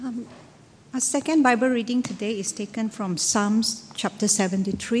Our second Bible reading today is taken from Psalms chapter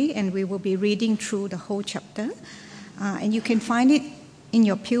 73, and we will be reading through the whole chapter. And you can find it in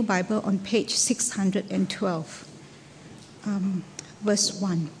your Pew Bible on page 612, verse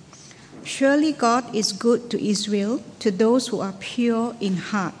 1. Surely God is good to Israel, to those who are pure in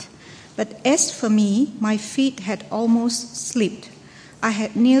heart. But as for me, my feet had almost slipped. I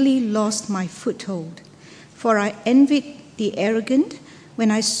had nearly lost my foothold. For I envied the arrogant when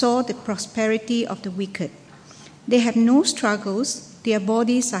I saw the prosperity of the wicked. They have no struggles, their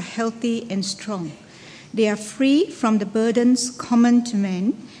bodies are healthy and strong. They are free from the burdens common to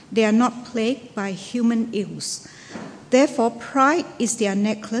men, they are not plagued by human ills. Therefore pride is their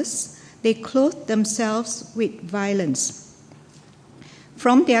necklace, they clothe themselves with violence.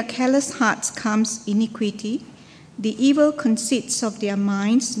 From their careless hearts comes iniquity, the evil conceits of their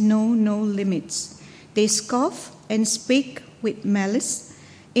minds know no limits. They scoff and speak with malice.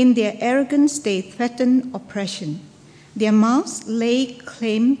 In their arrogance they threaten oppression. Their mouths lay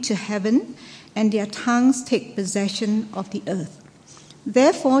claim to heaven, and their tongues take possession of the earth.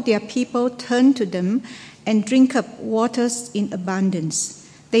 Therefore their people turn to them and drink up waters in abundance.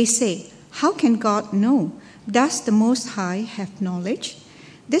 They say, how can God know? Does the Most High have knowledge?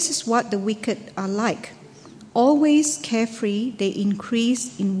 This is what the wicked are like. Always carefree, they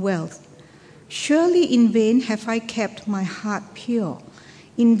increase in wealth. Surely in vain have I kept my heart pure.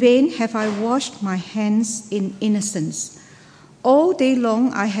 In vain have I washed my hands in innocence. All day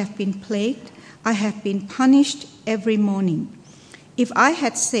long I have been plagued. I have been punished every morning. If I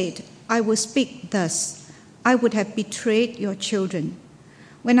had said, I will speak thus, I would have betrayed your children.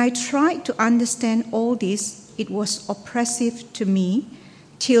 When I tried to understand all this, it was oppressive to me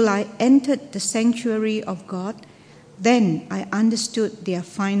till I entered the sanctuary of God. Then I understood their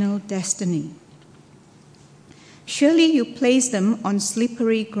final destiny. Surely you place them on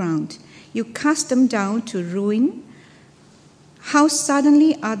slippery ground. You cast them down to ruin. How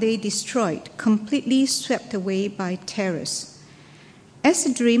suddenly are they destroyed, completely swept away by terrors. As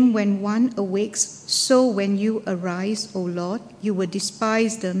a dream when one awakes, so when you arise, O Lord, you will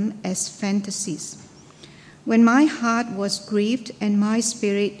despise them as fantasies. When my heart was grieved and my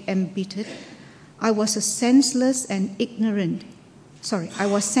spirit embittered, I was senseless and ignorant. I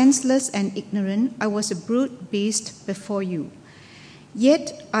was a brute beast before you.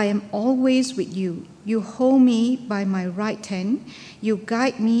 Yet I am always with you. You hold me by my right hand. You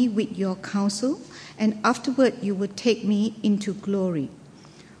guide me with your counsel, and afterward you will take me into glory.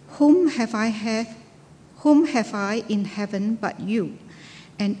 Whom have I in heaven but you?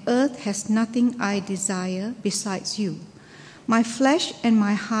 And earth has nothing I desire besides you. My flesh and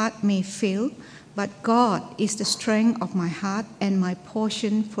my heart may fail, but God is the strength of my heart and my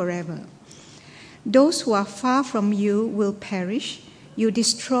portion forever. Those who are far from you will perish. You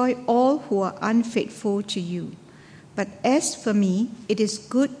destroy all who are unfaithful to you. But as for me, it is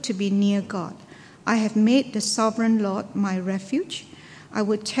good to be near God. I have made the sovereign Lord my refuge. I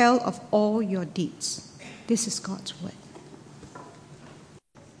will tell of all your deeds. This is God's word.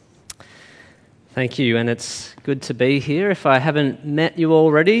 Thank you, and it's good to be here. If I haven't met you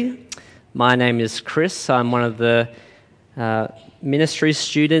already, my name is Chris. I'm one of the ministry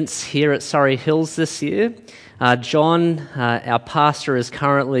students here at Surrey Hills this year. John, our pastor, is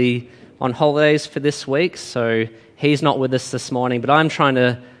currently on holidays for this week, so he's not with us this morning, but I'm trying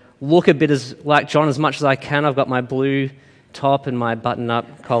to look a bit like John as much as I can. I've got my blue top and my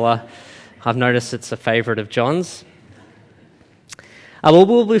button-up collar. I've noticed it's a favourite of John's.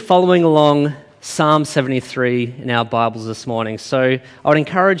 We'll be following along Psalm 73 in our Bibles this morning. So I would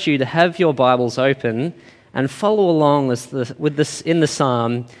encourage you to have your Bibles open and follow along with this in the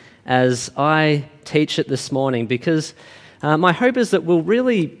Psalm as I teach it this morning, because my hope is that we'll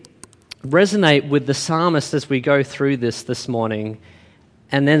really resonate with the psalmist as we go through this morning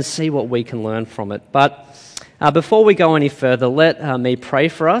and then see what we can learn from it. But before we go any further, let me pray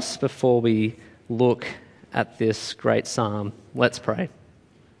for us before we look at this great psalm. Let's pray.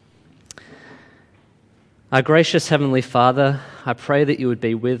 Our gracious Heavenly Father, I pray that you would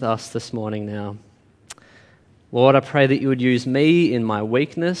be with us this morning now. Lord, I pray that you would use me in my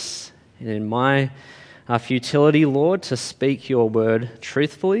weakness and in my futility, Lord, to speak your word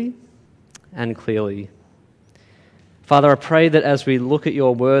truthfully and clearly. Father, I pray that as we look at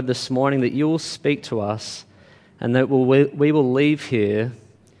your word this morning, that you will speak to us and that we will leave here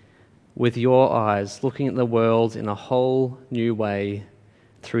with your eyes, looking at the world in a whole new way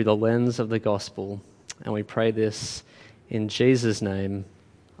through the lens of the gospel. And we pray this in Jesus' name.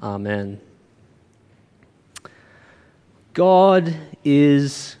 Amen. God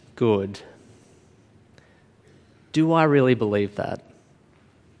is good. Do I really believe that?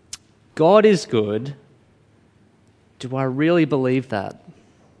 God is good, do I really believe that?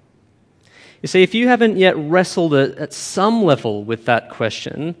 You see, if you haven't yet wrestled at some level with that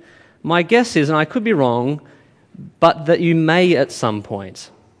question, my guess is, and I could be wrong, but that you may at some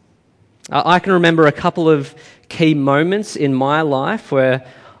point. I can remember a couple of key moments in my life where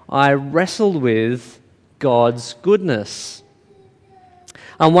I wrestled with God's goodness.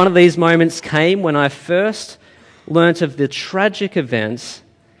 And one of these moments came when I first learnt of the tragic events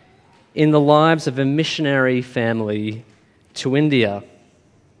in the lives of a missionary family to India.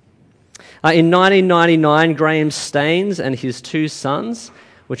 In 1999, Graham Staines and his two sons,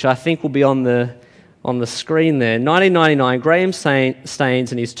 which I think will be on the screen there, 1999, Graham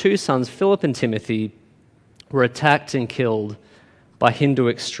Staines and his two sons, Philip and Timothy, were attacked and killed by Hindu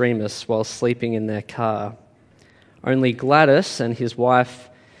extremists while sleeping in their car. Only his wife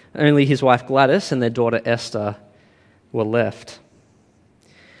Gladys and their daughter Esther were left.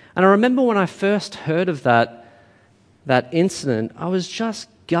 And I remember when I first heard of that incident, I was just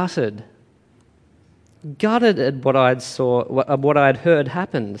gutted at what I'd heard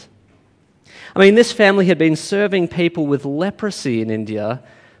happened. I mean, this family had been serving people with leprosy in India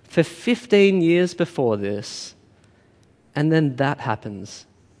for 15 years before this, and then that happens.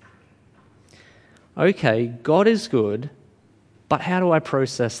 Okay, God is good, but how do I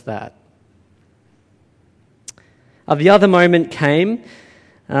process that? The other moment came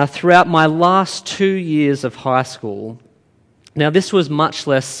throughout my last 2 years of high school. Now, this was much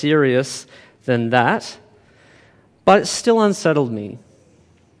less serious than that, but it still unsettled me.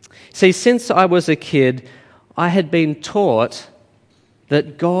 See, since I was a kid, I had been taught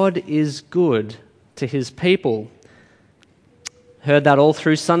that God is good to his people. Heard that all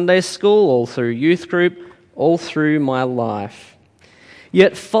through Sunday school, all through youth group, all through my life.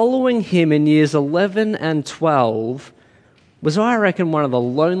 Yet following him in years 11 and 12 was, I reckon, one of the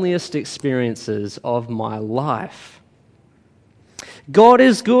loneliest experiences of my life. God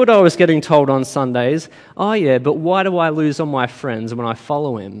is good, I was getting told on Sundays. Oh yeah, but why do I lose all my friends when I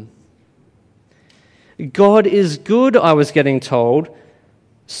follow him? God is good, I was getting told.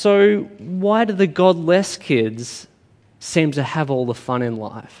 So why do the godless kids seem to have all the fun in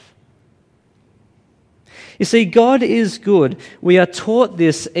life? You see, God is good. We are taught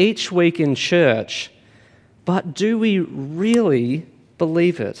this each week in church, but do we really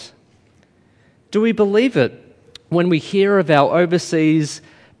believe it? Do we believe it when we hear of our overseas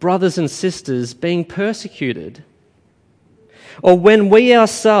brothers and sisters being persecuted? Or when we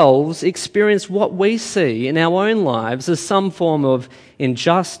ourselves experience what we see in our own lives as some form of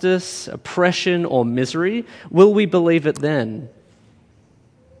injustice, oppression, or misery, will we believe it then?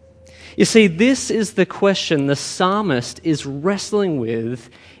 You see, this is the question the psalmist is wrestling with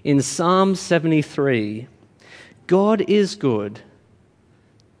in Psalm 73. God is good.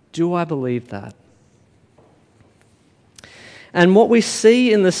 Do I believe that? And what we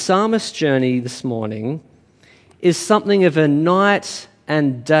see in the psalmist's journey this morning is something of a night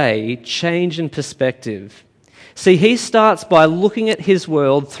and day change in perspective. See, he starts by looking at his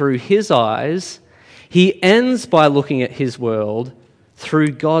world through his eyes. He ends by looking at his world through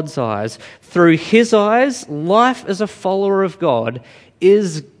God's eyes. Through his eyes, life as a follower of God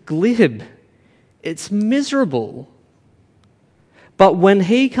is glib. It's miserable. But when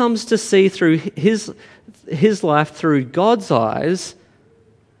he comes to see through his life through God's eyes,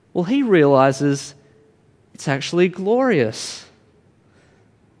 well, he realizes it's actually glorious.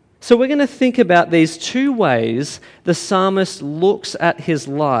 So we're going to think about these two ways the psalmist looks at his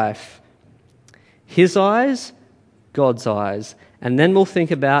life. His eyes, God's eyes. And then we'll think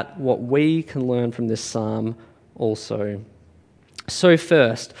about what we can learn from this psalm also. So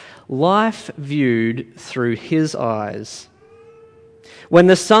first, life viewed through his eyes. When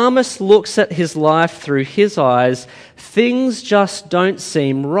the psalmist looks at his life through his eyes, things just don't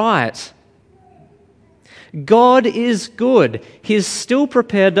seem right. God is good. He's still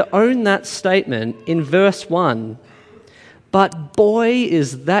prepared to own that statement in verse 1. But boy,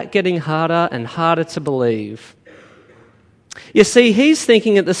 is that getting harder and harder to believe. You see, he's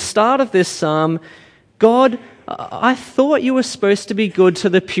thinking at the start of this psalm, God, I thought you were supposed to be good to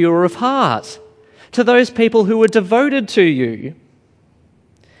the pure of heart, to those people who were devoted to you.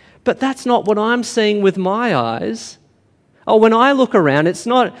 But that's not what I'm seeing with my eyes. Oh, when I look around, it's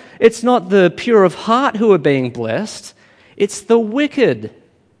not the pure of heart who are being blessed. It's the wicked.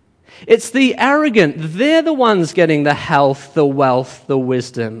 It's the arrogant. They're the ones getting the health, the wealth, the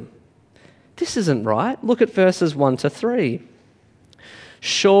wisdom. This isn't right. Look at verses 1 to 3.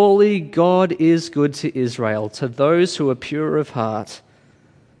 Surely God is good to Israel, to those who are pure of heart.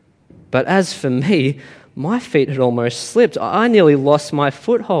 But as for me, my feet had almost slipped. I nearly lost my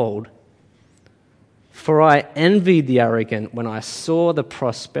foothold. For I envied the arrogant when I saw the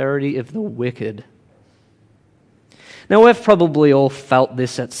prosperity of the wicked. Now, we've probably all felt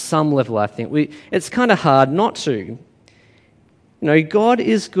this at some level, I think. It's kind of hard not to. You know, God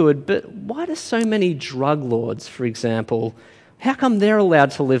is good, but why do so many drug lords, for example, how come they're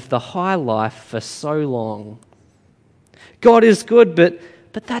allowed to live the high life for so long? God is good, but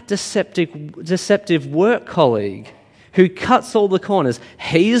that deceptive work colleague who cuts all the corners,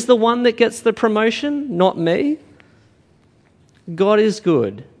 he's the one that gets the promotion, not me? God is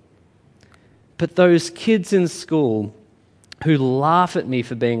good. But those kids in school who laugh at me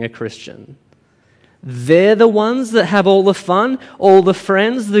for being a Christian, they're the ones that have all the fun, all the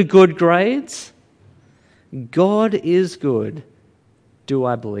friends, the good grades. God is good. Do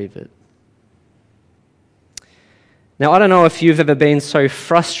I believe it? Now, I don't know if you've ever been so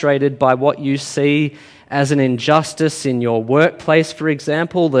frustrated by what you see as an injustice in your workplace, for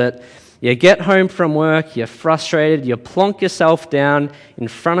example, that you get home from work, you're frustrated, you plonk yourself down in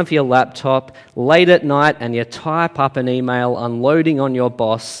front of your laptop late at night and you type up an email unloading on your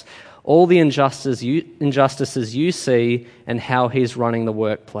boss all the injustices you see and how he's running the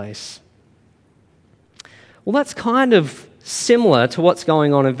workplace. Well, that's kind of similar to what's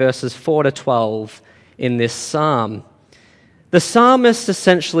going on in verses 4 to 12 in this psalm. The psalmist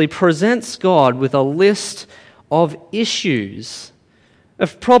essentially presents God with a list of issues,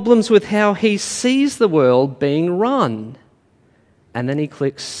 of problems with how he sees the world being run. And then he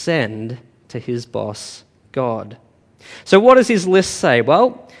clicks send to his boss, God. So what does his list say?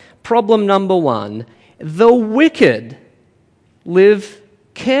 Well, problem number 1, the wicked live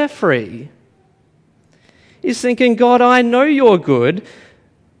carefree. He's thinking, God, I know you're good,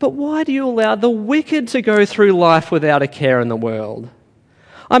 but why do you allow the wicked to go through life without a care in the world?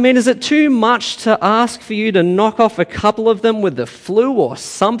 I mean, is it too much to ask for you to knock off a couple of them with the flu or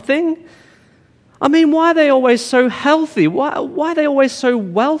something? I mean, why are they always so healthy? Why are they always so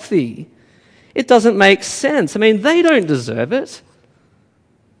wealthy? It doesn't make sense. I mean, they don't deserve it.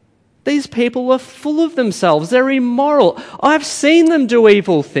 These people are full of themselves. They're immoral. I've seen them do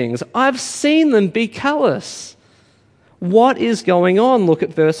evil things. I've seen them be callous. What is going on? Look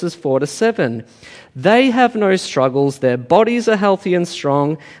at verses 4 to 7. They have no struggles. Their bodies are healthy and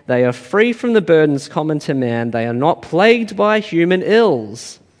strong. They are free from the burdens common to man. They are not plagued by human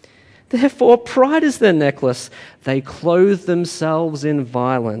ills. Therefore, pride is their necklace. They clothe themselves in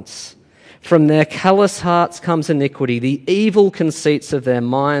violence. From their callous hearts comes iniquity. The evil conceits of their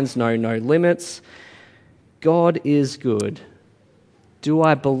minds know no limits. God is good. Do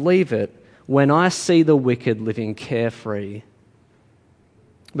I believe it when I see the wicked living carefree?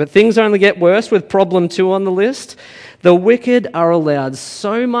 But things only get worse with problem 2 on the list. The wicked are allowed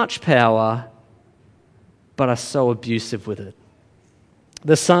so much power, but are so abusive with it.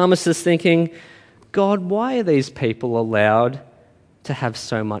 The psalmist is thinking, God, why are these people allowed to have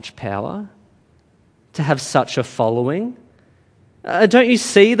so much power, to have such a following? Don't you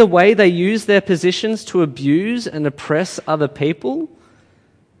see the way they use their positions to abuse and oppress other people?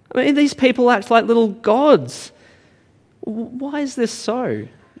 I mean, these people act like little gods. Why is this so?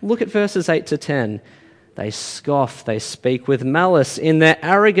 Look at verses 8 to 10. They scoff, they speak with malice. In their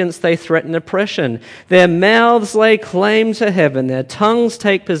arrogance they threaten oppression. Their mouths lay claim to heaven. Their tongues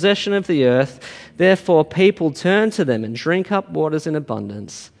take possession of the earth. Therefore people turn to them and drink up waters in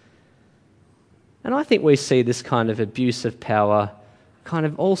abundance. And I think we see this kind of abuse of power kind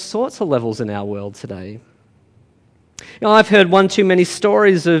of all sorts of levels in our world today. You know, I've heard one too many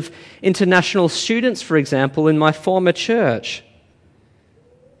stories of international students, for example, in my former church,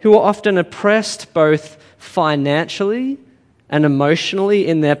 who are often oppressed both financially and emotionally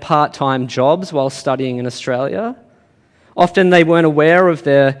in their part-time jobs while studying in Australia. Often they weren't aware of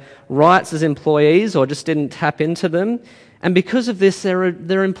their rights as employees or just didn't tap into them. And because of this,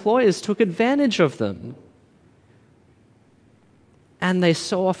 their employers took advantage of them. And they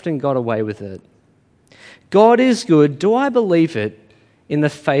so often got away with it. God is good. Do I believe it in the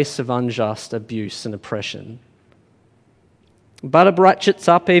face of unjust abuse and oppression? But it ratchets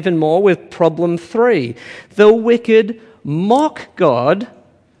up even more with problem 3. The wicked mock God,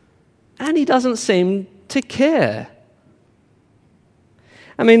 and he doesn't seem to care.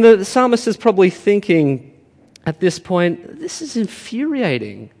 I mean, the psalmist is probably thinking at this point, this is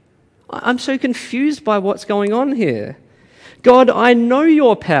infuriating. I'm so confused by what's going on here. God, I know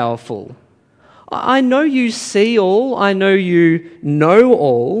you're powerful. I know you see all. I know you know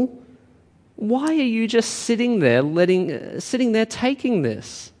all. Why are you just sitting there taking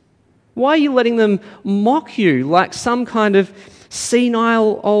this? Why are you letting them mock you like some kind of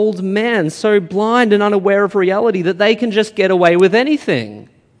senile old man, so blind and unaware of reality that they can just get away with anything?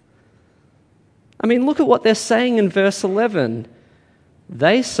 I mean, look at what they're saying in verse 11.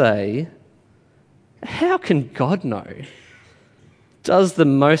 They say, "How can God know? Does the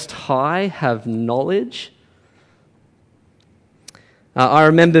Most High have knowledge?" I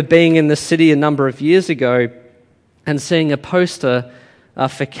remember being in the city a number of years ago and seeing a poster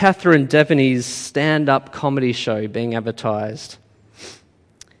for Catherine Devaney's stand-up comedy show being advertised.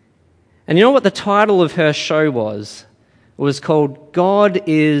 And you know what the title of her show was? It was called God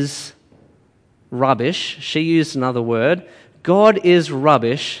is Rubbish. She used another word. God is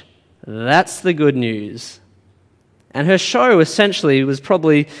rubbish. That's the good news. And her show essentially was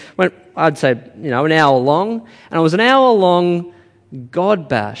probably, I'd say, an hour long. And it was an hour-long God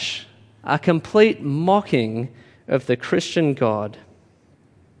bash, a complete mocking of the Christian God.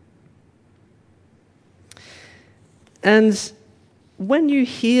 And when you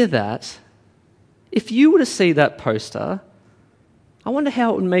hear that, if you were to see that poster, I wonder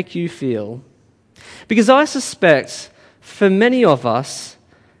how it would make you feel. Because I suspect for many of us,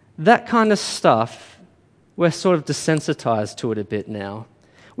 that kind of stuff, we're sort of desensitized to it a bit now.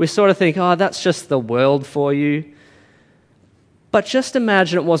 We sort of think, oh, that's just the world for you. But just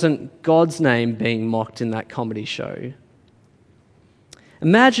imagine it wasn't God's name being mocked in that comedy show.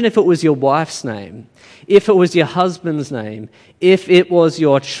 Imagine if it was your wife's name, if it was your husband's name, if it was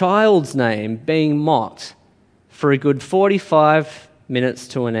your child's name being mocked for a good 45 minutes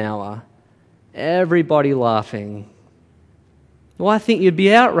to an hour. Everybody laughing. Well, I think you'd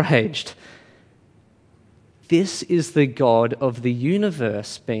be outraged. This is the God of the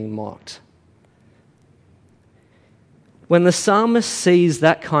universe being mocked. When the psalmist sees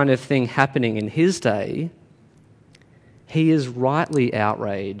that kind of thing happening in his day, he is rightly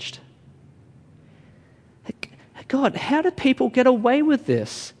outraged. God, how do people get away with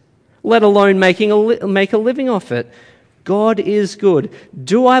this, let alone make a living off it? God is good.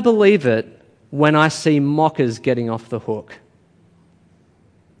 Do I believe it when I see mockers getting off the hook?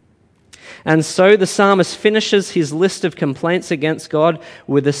 And so the psalmist finishes his list of complaints against God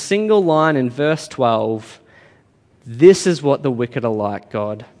with a single line in verse 12. This is what the wicked are like,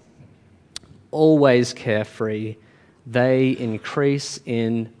 God. Always carefree. They increase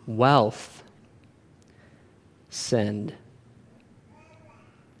in wealth. Send.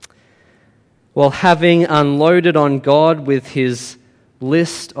 Well, having unloaded on God with his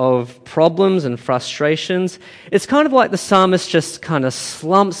list of problems and frustrations, it's kind of like the psalmist just kind of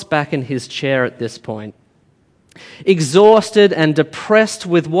slumps back in his chair at this point, exhausted and depressed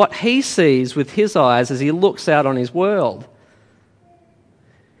with what he sees with his eyes as he looks out on his world.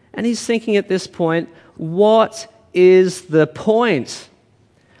 And he's thinking at this point, what is the point?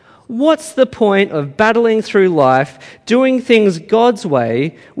 What's the point of battling through life, doing things God's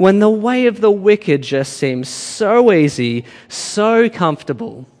way, when the way of the wicked just seems so easy, so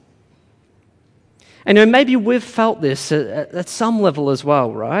comfortable? And maybe we've felt this at some level as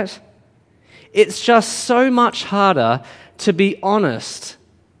well, right? It's just so much harder to be honest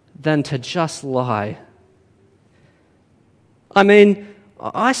than to just lie. I mean,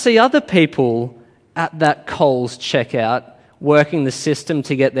 I see other people at that Coles checkout working the system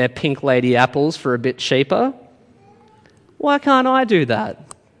to get their Pink Lady apples for a bit cheaper. Why can't I do that?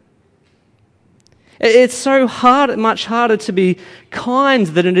 It's so much harder to be kind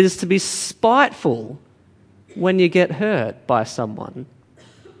than it is to be spiteful when you get hurt by someone.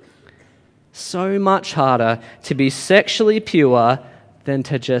 So much harder to be sexually pure than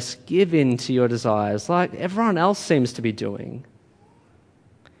to just give in to your desires like everyone else seems to be doing.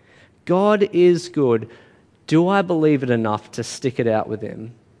 God is good. Do I believe it enough to stick it out with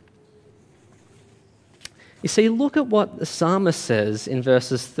him? You see, look at what the psalmist says in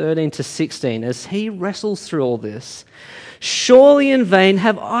verses 13 to 16 as he wrestles through all this. Surely in vain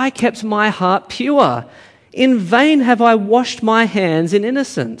have I kept my heart pure. In vain have I washed my hands in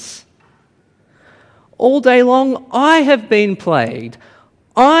innocence. All day long I have been plagued.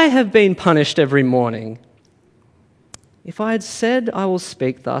 I have been punished every morning. If I had said I will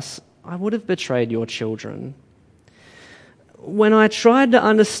speak thus, I would have betrayed your children. When I tried to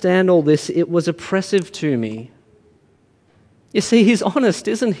understand all this, it was oppressive to me. You see, he's honest,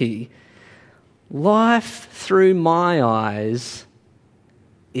 isn't he? Life through my eyes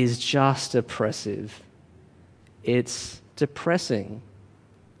is just oppressive. It's depressing.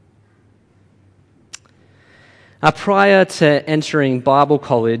 Prior to entering Bible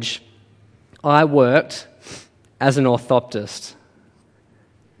college, I worked as an orthoptist.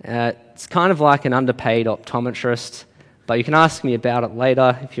 It's kind of like an underpaid optometrist, but you can ask me about it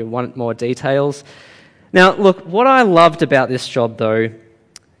later if you want more details. Now, look, what I loved about this job, though,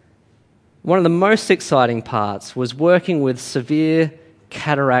 one of the most exciting parts was working with severe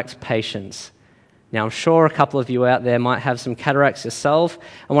cataract patients. Now, I'm sure a couple of you out there might have some cataracts yourself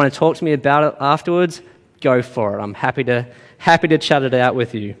and want to talk to me about it afterwards. Go for it. I'm happy to chat it out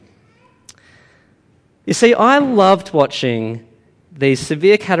with you. You see, I loved watching these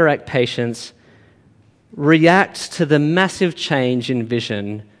severe cataract patients react to the massive change in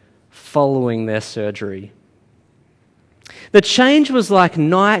vision following their surgery. The change was like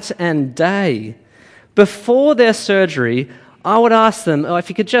night and day. Before their surgery, I would ask them, if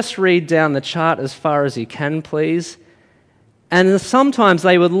you could just read down the chart as far as you can, please. And sometimes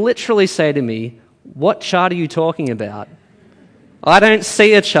they would literally say to me, "What chart are you talking about? I don't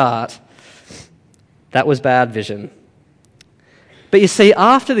see a chart." That was bad vision. But you see,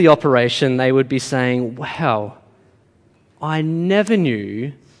 after the operation, they would be saying, "Wow, I never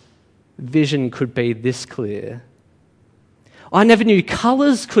knew vision could be this clear. I never knew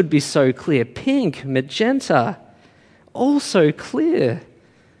colours could be so clear. Pink, magenta, all so clear."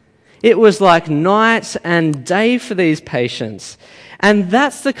 It was like night and day for these patients. And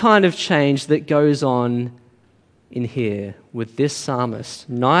that's the kind of change that goes on in here with this psalmist.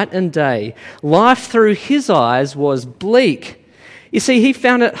 Night and day. Life through his eyes was bleak. You see, he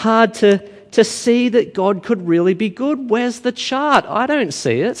found it hard to see that God could really be good. Where's the chart? I don't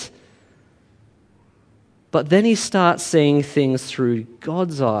see it. But then he starts seeing things through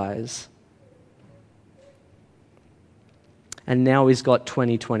God's eyes. And now he's got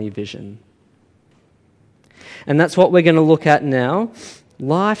 20/20 vision. And that's what we're going to look at now.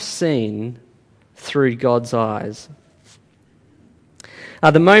 Life seen through God's eyes.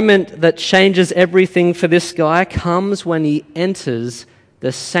 The moment that changes everything for this guy comes when he enters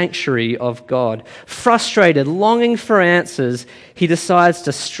the sanctuary of God. Frustrated, longing for answers, he decides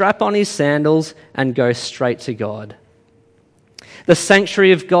to strap on his sandals and go straight to God. The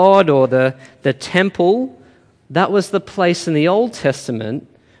sanctuary of God, or the temple, that was the place in the Old Testament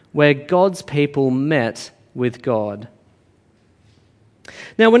where God's people met with God.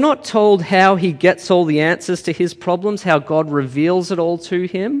 Now, we're not told how he gets all the answers to his problems, how God reveals it all to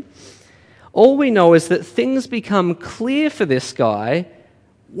him. All we know is that things become clear for this guy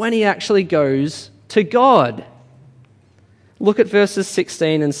when he actually goes to God. Look at verses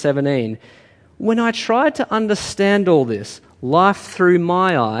 16 and 17. "When I tried to understand all this, life through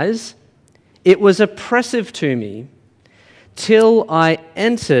my eyes, it was oppressive to me, till I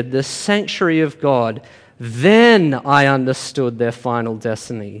entered the sanctuary of God. Then I understood their final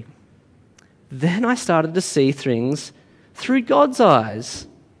destiny." Then I started to see things through God's eyes.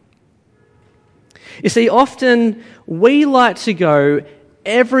 You see, often we like to go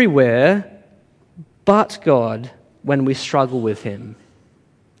everywhere but God when we struggle with him.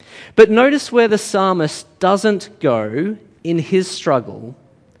 But notice where the psalmist doesn't go in his struggle.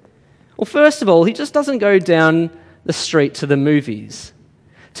 Well, first of all, he just doesn't go down the street to the movies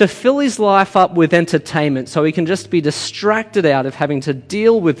to fill his life up with entertainment so he can just be distracted out of having to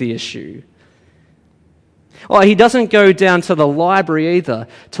deal with the issue. Or he doesn't go down to the library either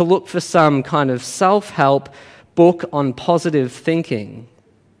to look for some kind of self-help book on positive thinking.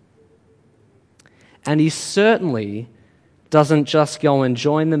 And he certainly doesn't just go and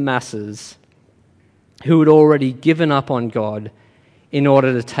join the masses who had already given up on God in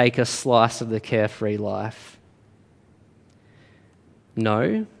order to take a slice of the carefree life.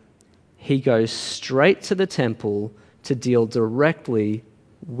 No, he goes straight to the temple to deal directly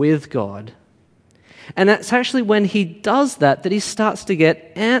with God. And it's actually when he does that he starts to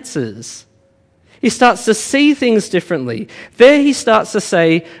get answers. He starts to see things differently. There he starts to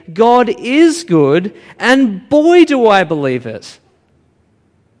say, God is good, and boy do I believe it.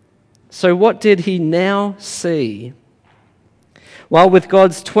 So what did he now see? Well, with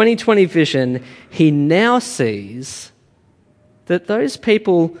God's 20/20 vision, he now sees that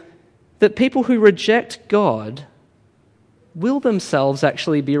people who reject God will themselves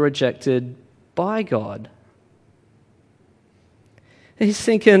actually be rejected by God. And he's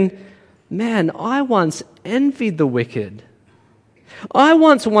thinking, man, I once envied the wicked. I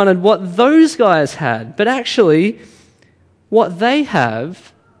once wanted what those guys had, but actually what they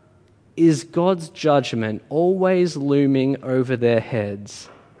have is God's judgment always looming over their heads.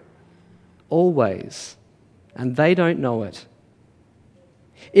 Always. And they don't know it.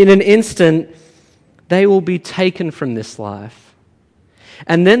 In an instant, they will be taken from this life.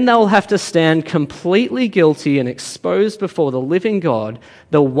 And then they'll have to stand completely guilty and exposed before the living God,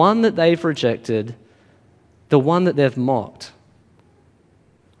 the one that they've rejected, the one that they've mocked.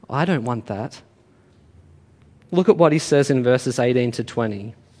 I don't want that. Look at what he says in verses 18 to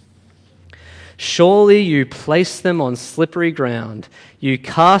 20. "Surely you place them on slippery ground. You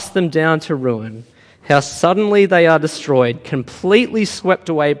cast them down to ruin. How suddenly they are destroyed, completely swept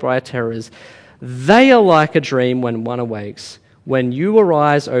away by terrors. They are like a dream when one awakes. When you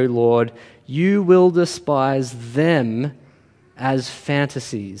arise, O Lord, you will despise them as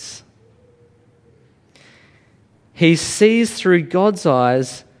fantasies. He sees through God's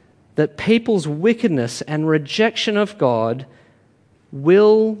eyes that people's wickedness and rejection of God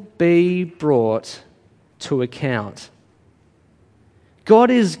will be brought to account.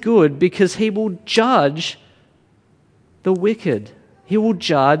 God is good because he will judge the wicked. He will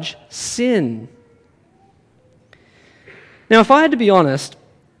judge sin. Now, if I had to be honest,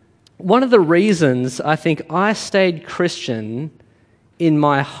 one of the reasons I think I stayed Christian in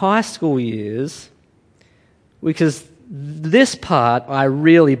my high school years, because this part I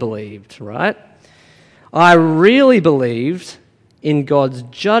really believed, right? I really believed in God's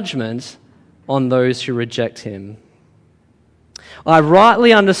judgment on those who reject him. I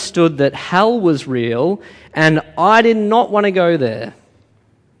rightly understood that hell was real, and I did not want to go there.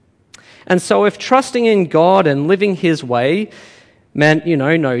 And so if trusting in God and living his way meant,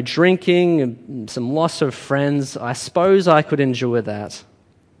 no drinking and some loss of friends, I suppose I could endure that.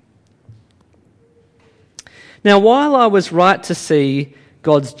 Now, while I was right to see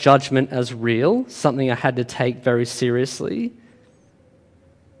God's judgment as real, something I had to take very seriously,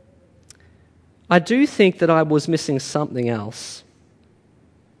 I do think that I was missing something else.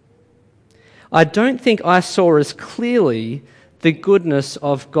 I don't think I saw as clearly the goodness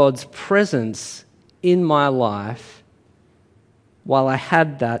of God's presence in my life while I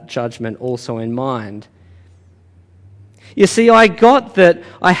had that judgment also in mind. You see, I got that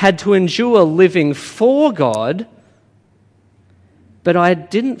I had to endure living for God, but I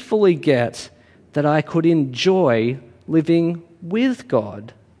didn't fully get that I could enjoy living with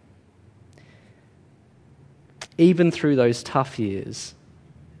God, even through those tough years.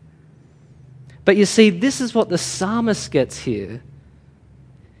 But you see, this is what the psalmist gets here.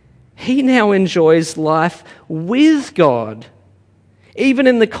 He now enjoys life with God, even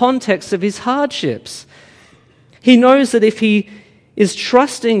in the context of his hardships. He knows that if he is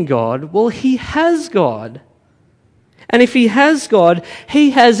trusting God, well, he has God. And if he has God,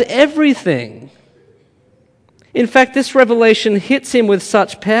 he has everything. In fact, this revelation hits him with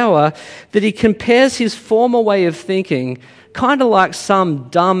such power that he compares his former way of thinking kind of like some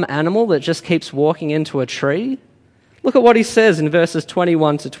dumb animal that just keeps walking into a tree. Look at what he says in verses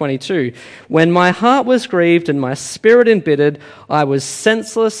 21 to 22. When my heart was grieved and my spirit embittered, I was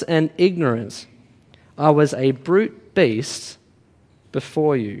senseless and ignorant. I was a brute beast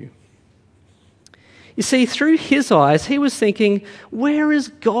before you. You see, through his eyes, he was thinking, where is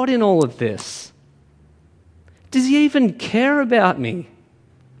God in all of this? Does he even care about me?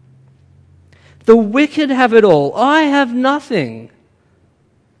 The wicked have it all. I have nothing.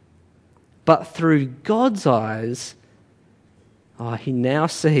 But through God's eyes, he now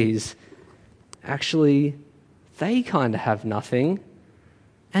sees, actually, they kind of have nothing,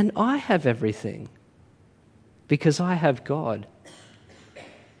 and I have everything, because I have God.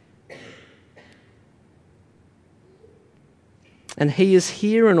 And he is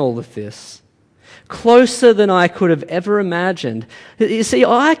here in all of this, closer than I could have ever imagined. You see,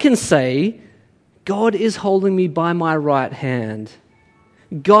 I can say, God is holding me by my right hand,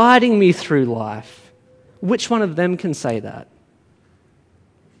 guiding me through life. Which one of them can say that?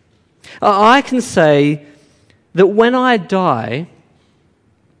 I can say that when I die,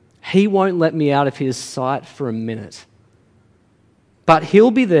 he won't let me out of his sight for a minute. But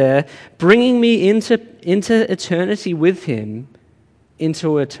he'll be there bringing me into eternity with him,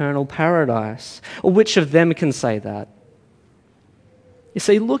 into eternal paradise. Or which of them can say that? You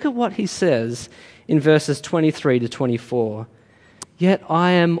see, look at what he says in verses 23 to 24. Yet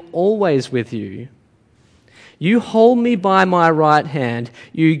I am always with you. You hold me by my right hand.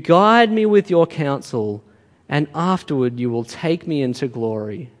 You guide me with your counsel, and afterward you will take me into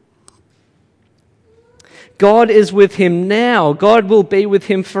glory. God is with him now. God will be with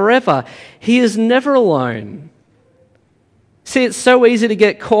him forever. He is never alone. See, it's so easy to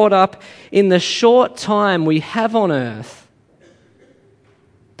get caught up in the short time we have on earth.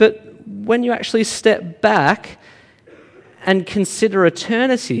 But when you actually step back and consider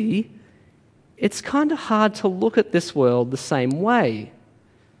eternity, it's kind of hard to look at this world the same way.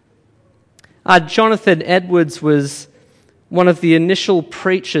 Jonathan Edwards was one of the initial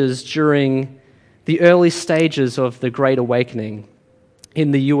preachers during the early stages of the Great Awakening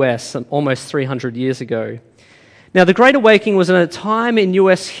in the US almost 300 years ago. Now, the Great Awakening was at a time in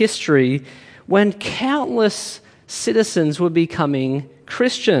US history when countless citizens were becoming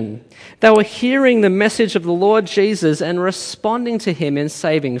Christian. They were hearing the message of the Lord Jesus and responding to him in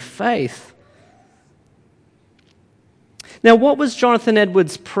saving faith. Now, what was Jonathan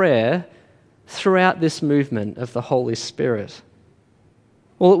Edwards' prayer throughout this movement of the Holy Spirit?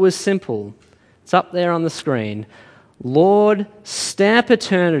 Well, it was simple. It's up there on the screen. Lord, stamp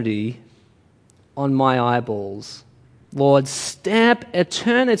eternity on my eyeballs. Lord, stamp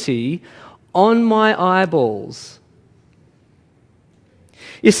eternity on my eyeballs.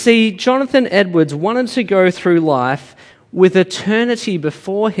 You see, Jonathan Edwards wanted to go through life with eternity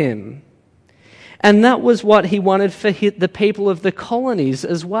before him. And that was what he wanted for the people of the colonies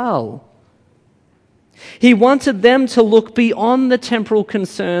as well. He wanted them to look beyond the temporal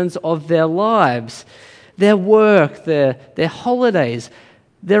concerns of their lives, their work, their holidays,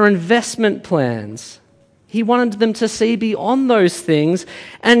 their investment plans. He wanted them to see beyond those things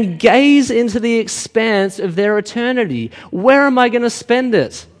and gaze into the expanse of their eternity. Where am I going to spend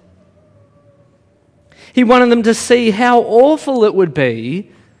it? He wanted them to see how awful it would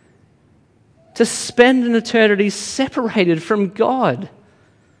be to spend an eternity separated from God,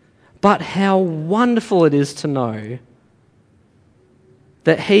 but how wonderful it is to know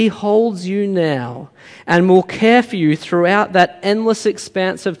that He holds you now and will care for you throughout that endless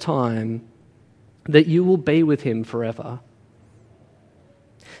expanse of time, that you will be with Him forever.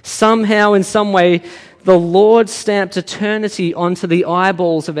 Somehow, in some way, the Lord stamped eternity onto the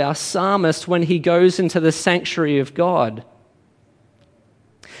eyeballs of our psalmist when he goes into the sanctuary of God.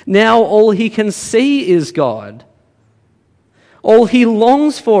 Now all he can see is God. All he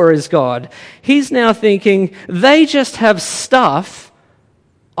longs for is God. He's now thinking, they just have stuff,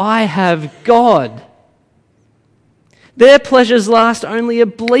 I have God. Their pleasures last only a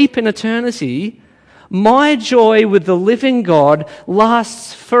bleep in eternity. My joy with the living God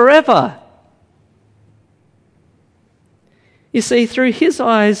lasts forever. You see, through his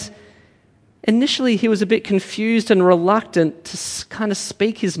eyes, initially he was a bit confused and reluctant to kind of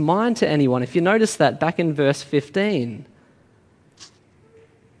speak his mind to anyone. If you notice that back in verse 15.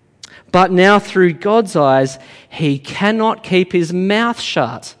 But now through God's eyes, he cannot keep his mouth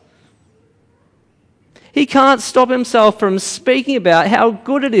shut. He can't stop himself from speaking about how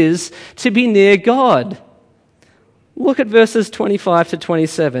good it is to be near God. Look at verses 25 to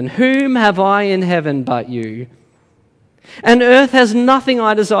 27. Whom have I in heaven but you? And earth has nothing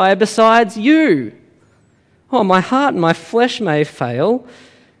I desire besides you. Oh, my heart and my flesh may fail,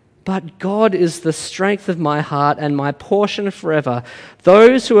 but God is the strength of my heart and my portion forever.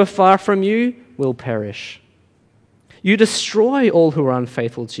 Those who are far from you will perish. You destroy all who are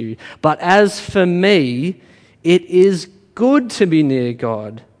unfaithful to you. But as for me, it is good to be near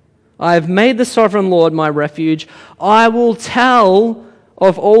God. I have made the sovereign Lord my refuge. I will tell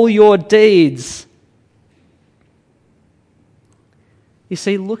of all your deeds. You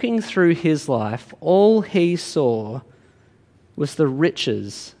see, looking through his life, all he saw was the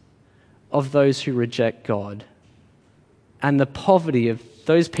riches of those who reject God and the poverty of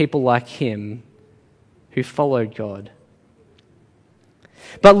those people like him who followed God.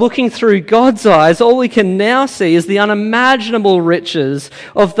 But looking through God's eyes, all we can now see is the unimaginable riches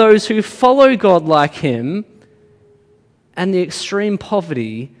of those who follow God like him and the extreme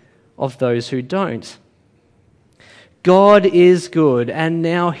poverty of those who don't. God is good, and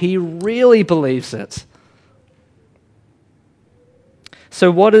now he really believes it.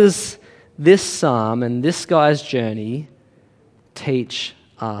 So what does this psalm and this guy's journey teach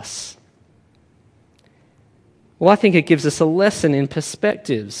us? Well, I think it gives us a lesson in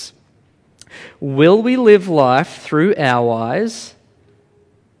perspectives. Will we live life through our eyes,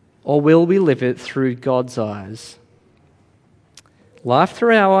 or will we live it through God's eyes? Life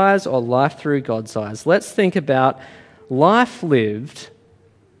through our eyes or life through God's eyes? Let's think about life lived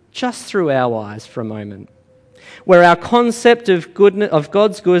just through our eyes for a moment, where our concept of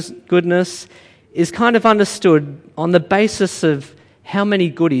God's goodness is kind of understood on the basis of how many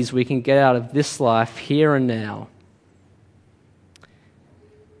goodies we can get out of this life here and now.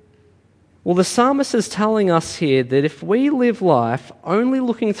 Well, the psalmist is telling us here that if we live life only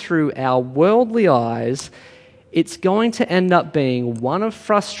looking through our worldly eyes, it's going to end up being one of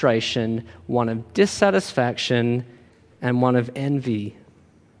frustration, one of dissatisfaction, and one of envy,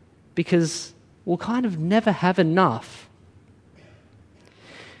 because we'll kind of never have enough.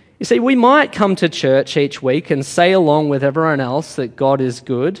 You see, we might come to church each week and say along with everyone else that God is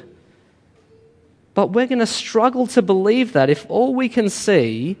good, but we're going to struggle to believe that if all we can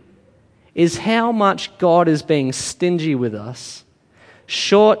see is how much God is being stingy with us,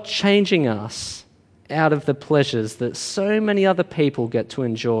 shortchanging us out of the pleasures that so many other people get to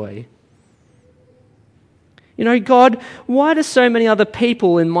enjoy. You know, God, why do so many other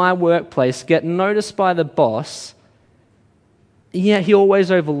people in my workplace get noticed by the boss, yet he always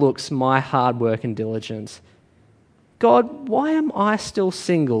overlooks my hard work and diligence? God, why am I still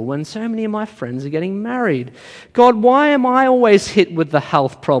single when so many of my friends are getting married? God, why am I always hit with the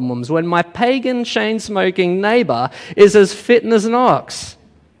health problems when my pagan chain-smoking neighbour is as fit as an ox?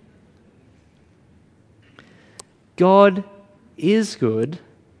 God is good,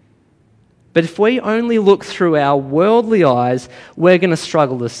 but if we only look through our worldly eyes, we're going to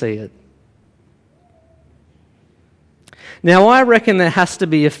struggle to see it. Now, I reckon there has to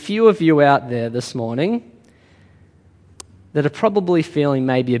be a few of you out there this morning that are probably feeling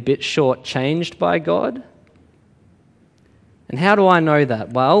maybe a bit shortchanged by God. And how do I know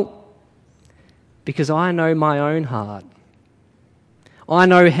that? Well, because I know my own heart. I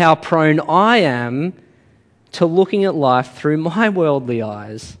know how prone I am to looking at life through my worldly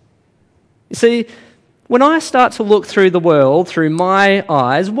eyes. You see, when I start to look through the world through my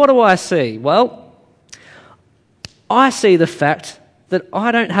eyes, what do I see? Well, I see the fact that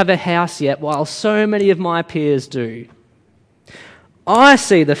I don't have a house yet while so many of my peers do. I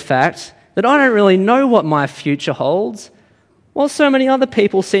see the fact that I don't really know what my future holds while so many other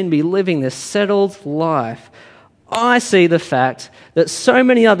people seem to be living this settled life. I see the fact that so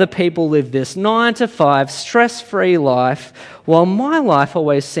many other people live this 9-to-5 stress-free life while my life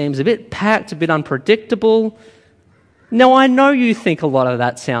always seems a bit packed, a bit unpredictable. Now, I know you think a lot of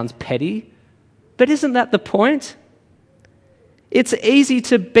that sounds petty, but isn't that the point? It's easy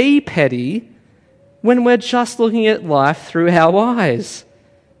to be petty when we're just looking at life through our eyes.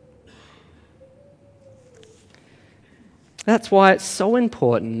 That's why it's so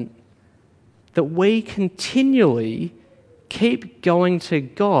important that we continually keep going to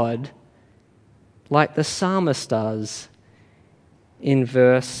God like the psalmist does in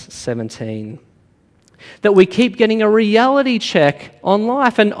verse 17. That we keep getting a reality check on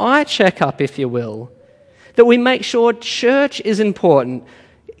life, an eye checkup, if you will. That we make sure church is important.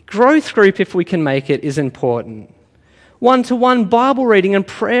 Growth group, if we can make it, is important. One-to-one Bible reading and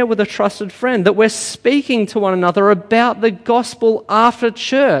prayer with a trusted friend. That we're speaking to one another about the gospel after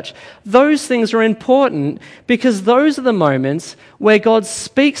church. Those things are important because those are the moments where God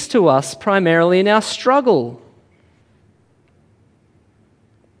speaks to us primarily in our struggle.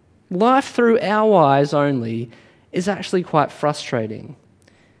 Life through our eyes only is actually quite frustrating.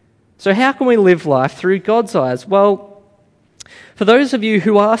 So how can we live life through God's eyes? Well, for those of you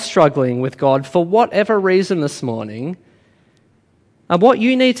who are struggling with God for whatever reason this morning, what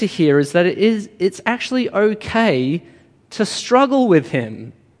you need to hear is that it's actually okay to struggle with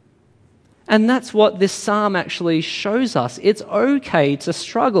Him. And that's what this psalm actually shows us. It's okay to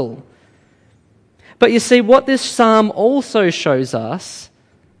struggle. But you see, what this psalm also shows us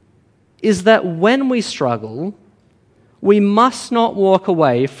is that when we struggle, we must not walk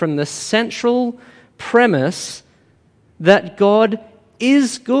away from the central premise that God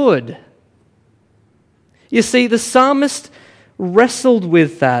is good. You see, the psalmist wrestled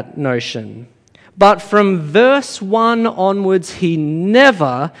with that notion, but from verse 1 onwards, he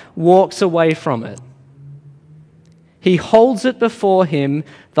never walks away from it. He holds it before him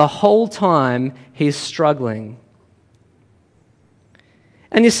the whole time he's struggling.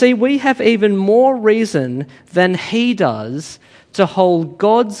 And you see, we have even more reason than he does to hold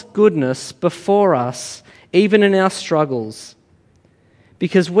God's goodness before us, even in our struggles,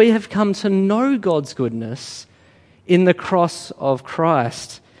 because we have come to know God's goodness in the cross of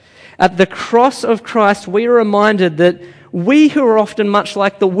Christ. At the cross of Christ, we are reminded that we who are often much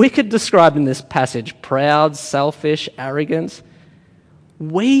like the wicked described in this passage, proud, selfish, arrogant,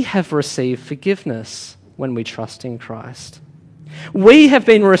 we have received forgiveness when we trust in Christ. We have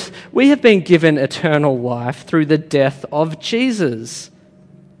been given eternal life through the death of Jesus.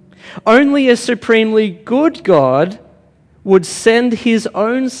 Only a supremely good God would send his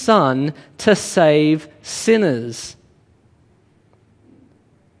own Son to save sinners.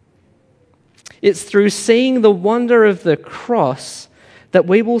 It's through seeing the wonder of the cross that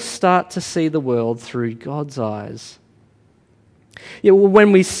we will start to see the world through God's eyes.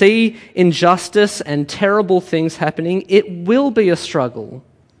 When we see injustice and terrible things happening, it will be a struggle.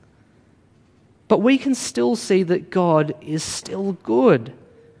 But we can still see that God is still good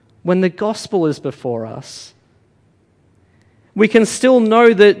when the gospel is before us. We can still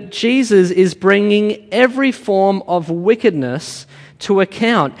know that Jesus is bringing every form of wickedness to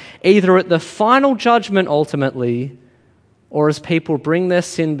account, either at the final judgment ultimately, or as people bring their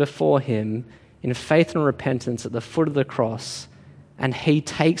sin before him in faith and repentance at the foot of the cross, and he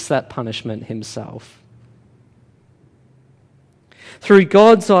takes that punishment himself. Through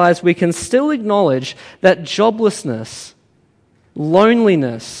God's eyes, we can still acknowledge that joblessness,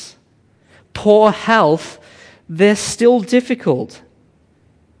 loneliness, poor health, they're still difficult.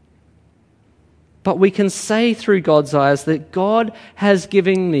 But we can say through God's eyes that God has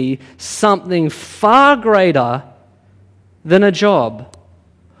given me something far greater than a job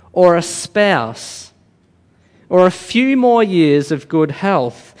or a spouse or a few more years of good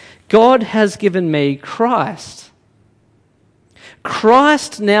health. God has given me Christ.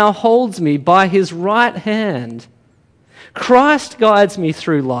 Christ now holds me by his right hand. Christ guides me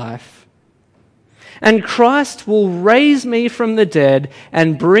through life. And Christ will raise me from the dead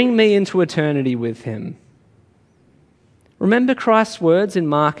and bring me into eternity with him. Remember Christ's words in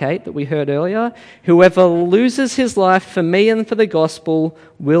Mark 8 that we heard earlier? Whoever loses his life for me and for the gospel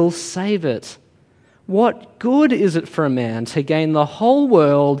will save it. What good is it for a man to gain the whole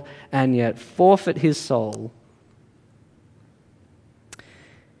world and yet forfeit his soul?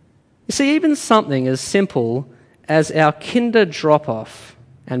 You see, even something as simple as our kinder drop-off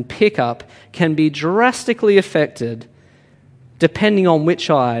and pick-up can be drastically affected depending on which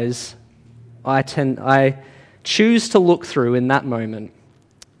eyes I choose to look through in that moment.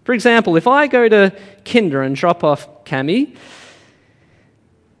 For example, if I go to kinder and drop off Cami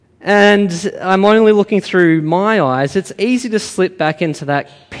and I'm only looking through my eyes, it's easy to slip back into that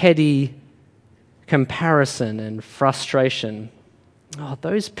petty comparison and frustration. Oh,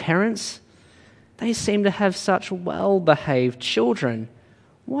 those parents, they seem to have such well-behaved children.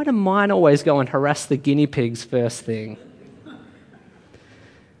 Why do mine always go and harass the guinea pigs first thing?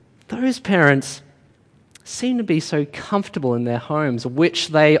 Those parents seem to be so comfortable in their homes, which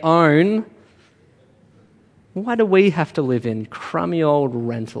they own. Why do we have to live in crummy old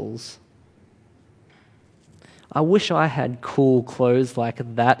rentals? I wish I had cool clothes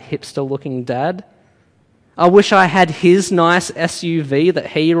like that hipster-looking dad. I wish I had his nice SUV that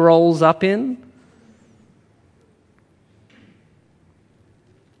he rolls up in.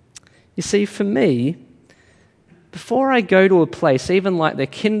 You see, for me, before I go to a place, even like the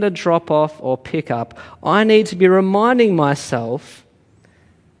kinder drop-off or pick-up, I need to be reminding myself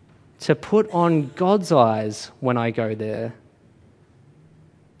to put on God's eyes when I go there.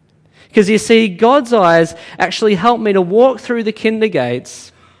 Because you see, God's eyes actually help me to walk through the kinder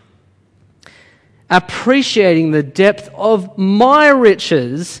gates, appreciating the depth of my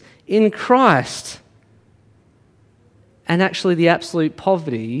riches in Christ and actually the absolute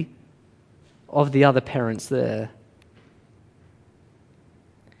poverty of the other parents there.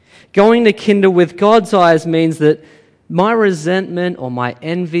 Going to kinder with God's eyes means that my resentment or my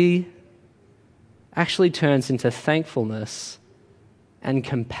envy actually turns into thankfulness and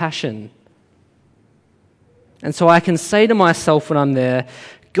compassion. And so I can say to myself when I'm there,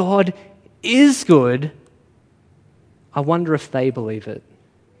 God is good. I wonder if they believe it.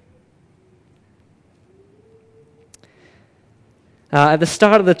 At the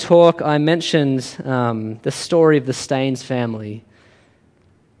start of the talk, I mentioned the story of the Staines family.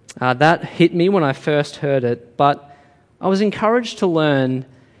 That hit me when I first heard it, but I was encouraged to learn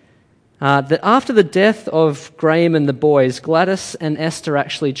that after the death of Graham and the boys, Gladys and Esther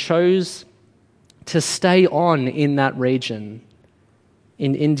actually chose to stay on in that region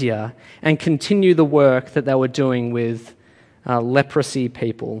in India and continue the work that they were doing with leprosy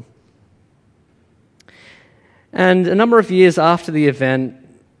people. And a number of years after the event,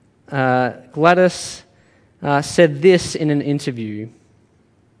 Gladys said this in an interview.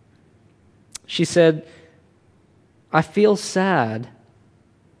 She said, "I feel sad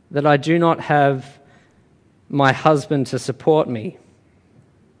that I do not have my husband to support me,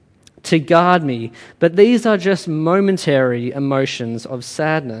 to guard me, but these are just momentary emotions of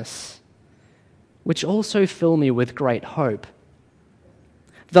sadness, which also fill me with great hope.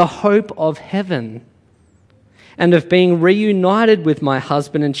 The hope of heaven and of being reunited with my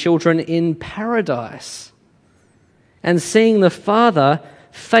husband and children in paradise and seeing the Father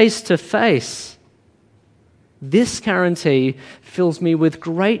face to face. This guarantee fills me with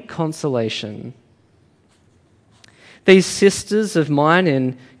great consolation. These sisters of mine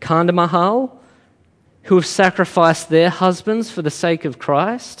in Kandamahal, who have sacrificed their husbands for the sake of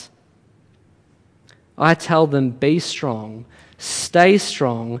Christ, I tell them, be strong, stay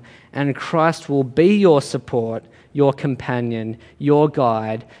strong, and Christ will be your support, your companion, your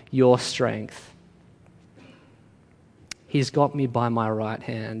guide, your strength. He's got me by my right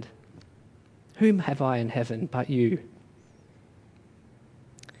hand. Whom have I in heaven but you?"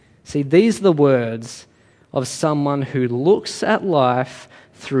 See, these are the words of someone who looks at life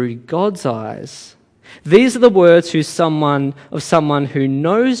through God's eyes. These are the words of someone who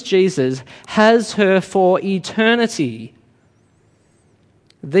knows Jesus, has her for eternity.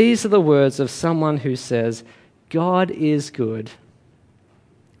 These are the words of someone who says, God is good,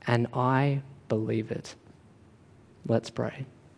 and I believe it. Let's pray.